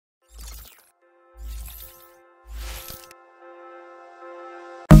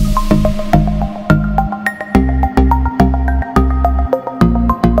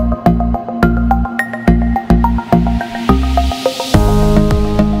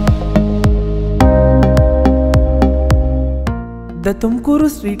The Tumkuru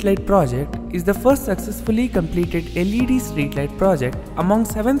Streetlight Project is the first successfully completed LED streetlight project among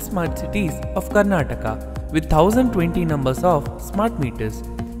 7 smart cities of Karnataka with 1020 numbers of smart meters.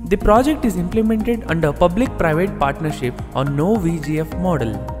 The project is implemented under public-private partnership on no VGF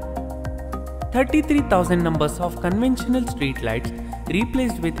model. 33,000 numbers of conventional streetlights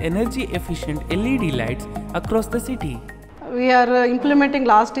replaced with energy-efficient LED lights across the city. We are implementing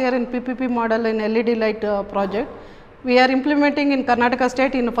last year in PPP model in LED light project. We are implementing in Karnataka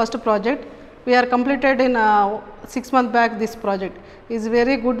state in first project. We are completed in 6 months back. This project is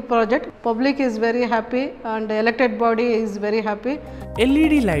very good project. Public is very happy and elected body is very happy.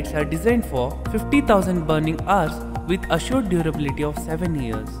 LED lights are designed for 50,000 burning hours with assured durability of 7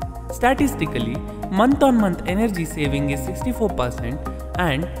 years. Statistically, month-on-month energy saving is 64%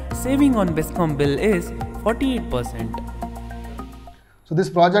 and saving on BESCOM bill is 48%. So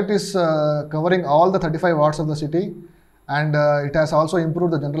this project is covering all the 35 wards of the city, and it has also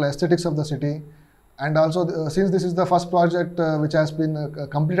improved the general aesthetics of the city. And also since this is the first project which has been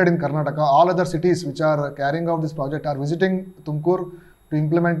completed in Karnataka, all other cities which are carrying out this project are visiting Tumkur to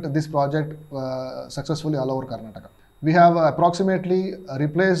implement this project successfully all over Karnataka. We have approximately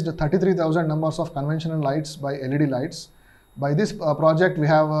replaced 33,000 numbers of conventional lights by LED lights. By this project we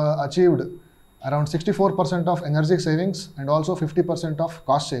have achieved around 64% of energy savings and also 50% of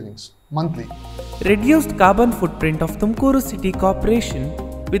cost savings monthly. Reduced carbon footprint of Tumkuru City Corporation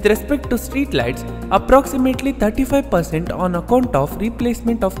with respect to street lights approximately 35% on account of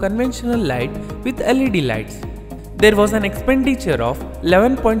replacement of conventional light with LED lights. There was an expenditure of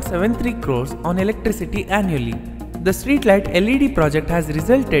 11.73 crores on electricity annually. The streetlight LED project has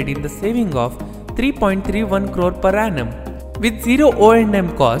resulted in the saving of 3.31 crore per annum with zero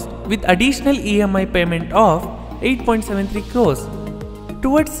O&M cost with additional EMI payment of 8.73 crores.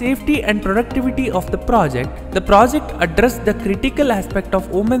 Towards safety and productivity of the project addressed the critical aspect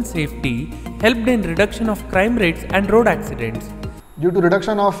of women's safety, helped in reduction of crime rates and road accidents. Due to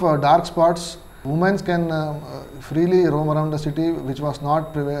reduction of dark spots, women can freely roam around the city, which was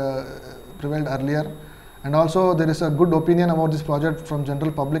not prevailed earlier. And also there is a good opinion about this project from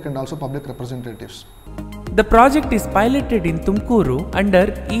general public and also public representatives. The project is piloted in Tumkuru under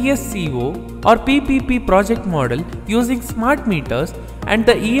TSCL or PPP project model using smart meters, and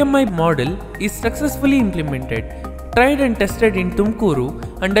the EMI model is successfully implemented. Tried and tested in Tumkuru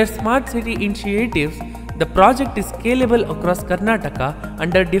under smart city initiatives, the project is scalable across Karnataka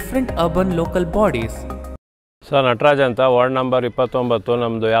under different urban local bodies. So Nataraj anta ward number 29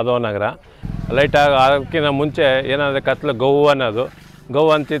 ನಮ್ಮದು ಯಾದವ ನಗರ. ಲೈಟಾಗಿ ಅದಕ್ಕಿಂತ ಮುಂಚೆ ಏನಾದರೆ ಕತ್ಲು ಗೋವು ಅನ್ನೋದು ಗೋ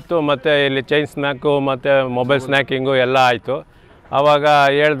ಅಂತಿತ್ತು, ಮತ್ತು ಇಲ್ಲಿ chain snack ಮತ್ತು ಮೊಬೈಲ್ ಸ್ನ್ಯಾಕಿಂಗು ಎಲ್ಲ ಆಯಿತು. ಆವಾಗ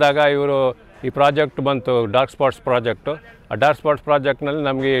ಹೇಳಿದಾಗ ಇವರು ಈ ಪ್ರಾಜೆಕ್ಟ್ ಬಂತು, ಡಾರ್ಕ್ ಸ್ಪಾಟ್ಸ್ ಪ್ರಾಜೆಕ್ಟು. ಆ ಡಾರ್ಕ್ ಸ್ಪಾಟ್ಸ್ ಪ್ರಾಜೆಕ್ಟ್ನಲ್ಲಿ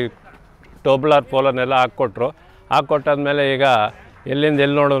ನಮಗೆ ಟೋಬ್ಲರ್ ಪೋಲನ್ನೆಲ್ಲ ಹಾಕ್ಕೊಟ್ಟಾದ್ಮೇಲೆ ಈಗ ಎಲ್ಲಿಂದ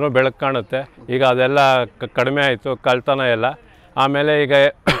ಎಲ್ಲಿ ನೋಡಿದ್ರು ಬೆಳಕು ಕಾಣುತ್ತೆ. ಈಗ ಅದೆಲ್ಲ ಕಡಿಮೆ ಆಯಿತು, ಕಳ್ತನ ಎಲ್ಲ. ಆಮೇಲೆ ಈಗ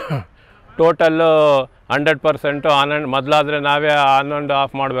ಟೋಟಲ್ಲು 100% ಆನ್ ಆ್ಯಂಡ್, ಮೊದಲಾದರೆ ನಾವೇ ಆನ್ ಆ್ಯಂಡ್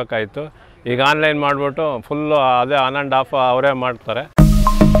ಆಫ್ ಮಾಡಬೇಕಾಯಿತು. ಈಗ ಆನ್ಲೈನ್ ಮಾಡಿಬಿಟ್ಟು ಫುಲ್ಲು ಅದೇ ಆನ್ ಆ್ಯಂಡ್ ಆಫ್ ಅವರೇ ಮಾಡ್ತಾರೆ.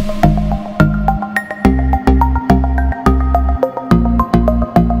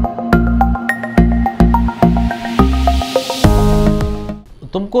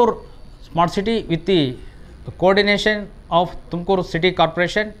 Tumkur Smart City, with the coordination of Tumkur City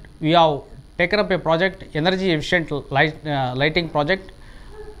Corporation, we have taken up a project, energy efficient lighting project.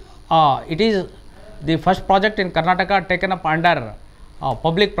 It is the first project in Karnataka taken up under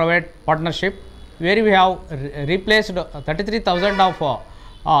public-private partnership, where we have replaced 33,000 of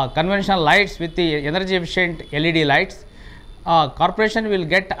conventional lights with the energy efficient LED lights. Corporation will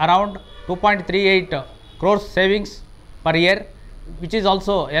get around 2.38 crores savings per year, which is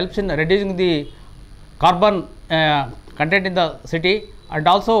also helps in reducing the carbon content in the city, and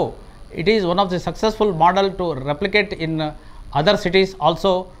also it is one of the successful model to replicate in other cities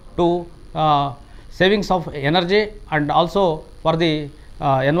also to savings of energy and also for the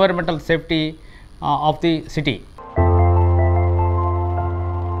environmental safety of the city.